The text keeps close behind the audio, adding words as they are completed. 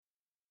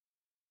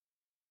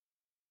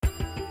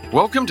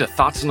Welcome to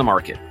Thoughts on the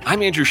Market.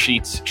 I'm Andrew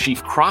Sheets,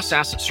 Chief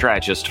Cross-Asset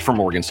Strategist for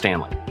Morgan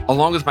Stanley.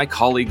 Along with my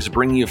colleagues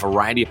bringing you a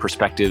variety of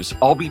perspectives,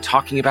 I'll be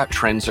talking about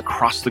trends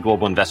across the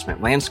global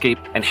investment landscape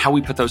and how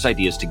we put those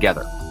ideas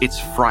together. It's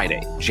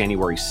Friday,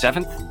 January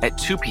 7th at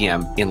 2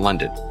 p.m. in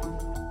London.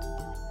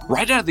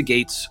 Right out of the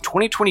gates,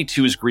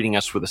 2022 is greeting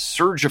us with a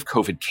surge of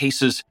COVID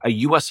cases, a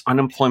U.S.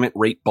 unemployment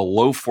rate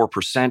below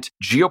 4%,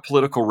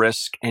 geopolitical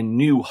risk, and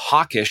new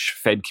hawkish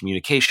Fed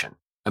communication.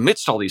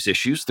 Amidst all these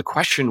issues, the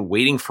question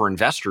waiting for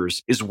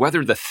investors is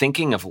whether the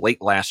thinking of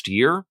late last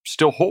year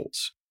still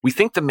holds. We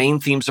think the main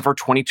themes of our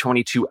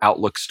 2022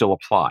 outlook still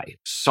apply: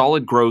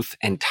 solid growth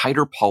and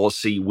tighter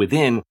policy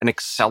within an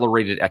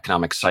accelerated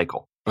economic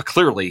cycle. But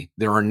clearly,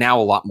 there are now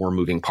a lot more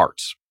moving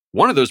parts.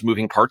 One of those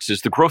moving parts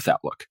is the growth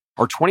outlook.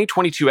 Our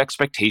 2022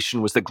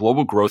 expectation was that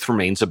global growth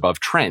remains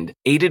above trend,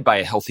 aided by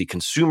a healthy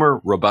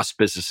consumer, robust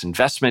business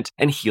investment,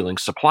 and healing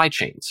supply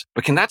chains.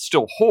 But can that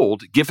still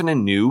hold given a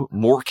new,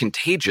 more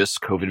contagious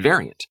COVID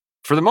variant?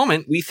 For the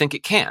moment, we think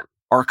it can.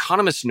 Our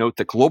economists note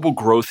that global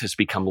growth has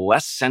become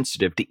less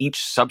sensitive to each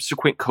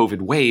subsequent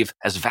COVID wave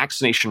as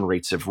vaccination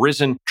rates have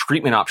risen,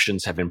 treatment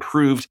options have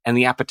improved, and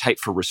the appetite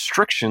for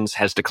restrictions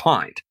has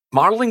declined.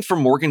 Modeling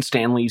from Morgan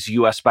Stanley's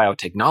U.S.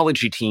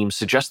 biotechnology team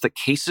suggests that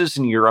cases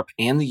in Europe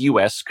and the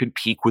U.S. could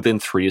peak within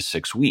 3 to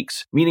 6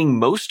 weeks, meaning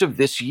most of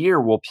this year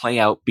will play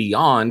out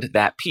beyond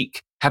that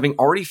peak. Having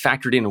already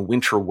factored in a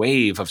winter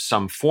wave of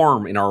some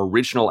form in our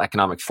original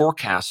economic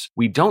forecasts,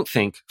 we don't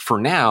think, for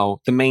now,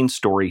 the main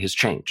story has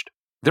changed.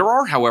 There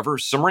are, however,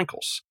 some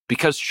wrinkles.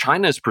 Because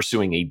China is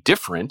pursuing a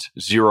different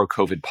zero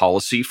COVID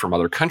policy from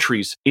other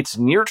countries, its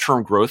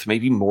near-term growth may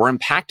be more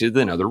impacted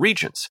than other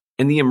regions.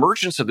 And the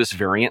emergence of this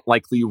variant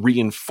likely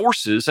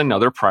reinforces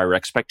another prior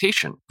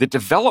expectation, that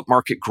developed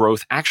market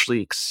growth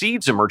actually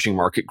exceeds emerging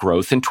market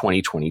growth in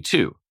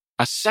 2022.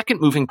 A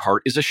second moving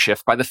part is a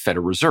shift by the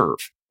Federal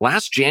Reserve.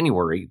 Last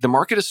January, the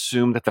market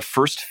assumed that the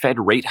first Fed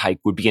rate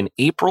hike would be in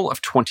April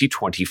of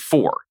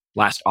 2024.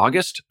 Last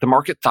August, the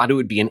market thought it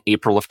would be in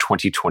April of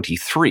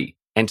 2023.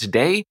 And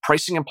today,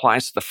 pricing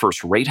implies that the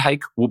first rate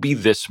hike will be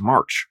this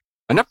March.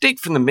 An update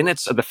from the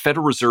minutes of the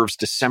Federal Reserve's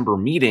December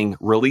meeting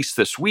released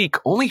this week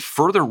only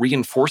further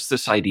reinforced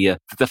this idea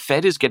that the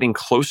Fed is getting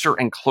closer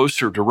and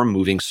closer to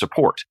removing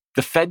support.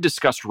 The Fed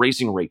discussed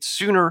raising rates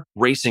sooner,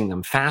 raising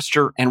them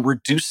faster, and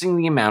reducing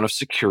the amount of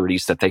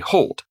securities that they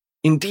hold.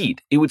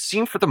 Indeed, it would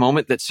seem for the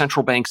moment that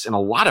central banks in a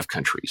lot of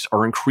countries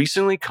are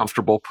increasingly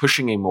comfortable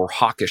pushing a more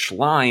hawkish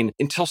line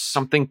until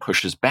something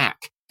pushes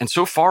back. And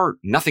so far,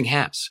 nothing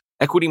has.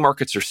 Equity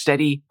markets are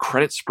steady,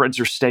 credit spreads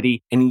are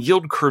steady, and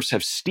yield curves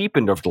have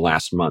steepened over the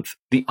last month,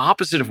 the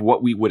opposite of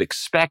what we would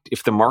expect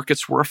if the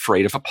markets were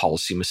afraid of a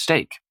policy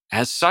mistake.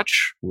 As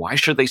such, why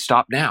should they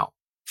stop now?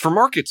 For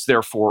markets,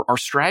 therefore, our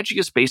strategy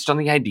is based on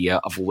the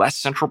idea of less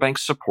central bank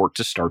support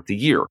to start the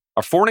year.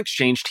 Our foreign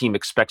exchange team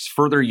expects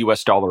further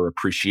U.S. dollar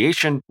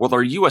appreciation, while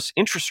our U.S.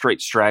 interest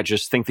rate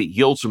strategists think that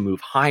yields will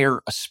move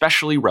higher,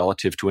 especially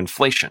relative to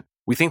inflation.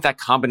 We think that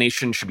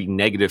combination should be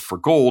negative for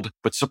gold,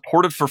 but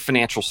supportive for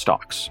financial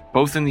stocks,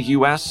 both in the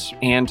U.S.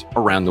 and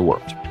around the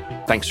world.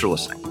 Thanks for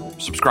listening.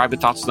 Subscribe to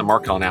Thoughts on the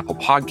Market on Apple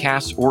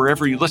Podcasts or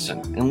wherever you listen,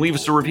 and leave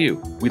us a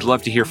review. We'd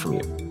love to hear from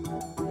you.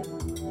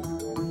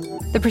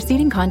 The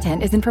preceding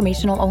content is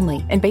informational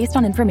only and based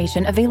on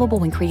information available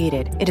when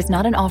created. It is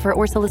not an offer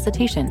or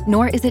solicitation,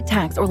 nor is it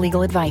tax or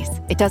legal advice.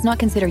 It does not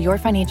consider your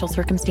financial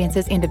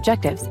circumstances and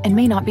objectives and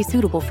may not be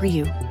suitable for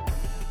you.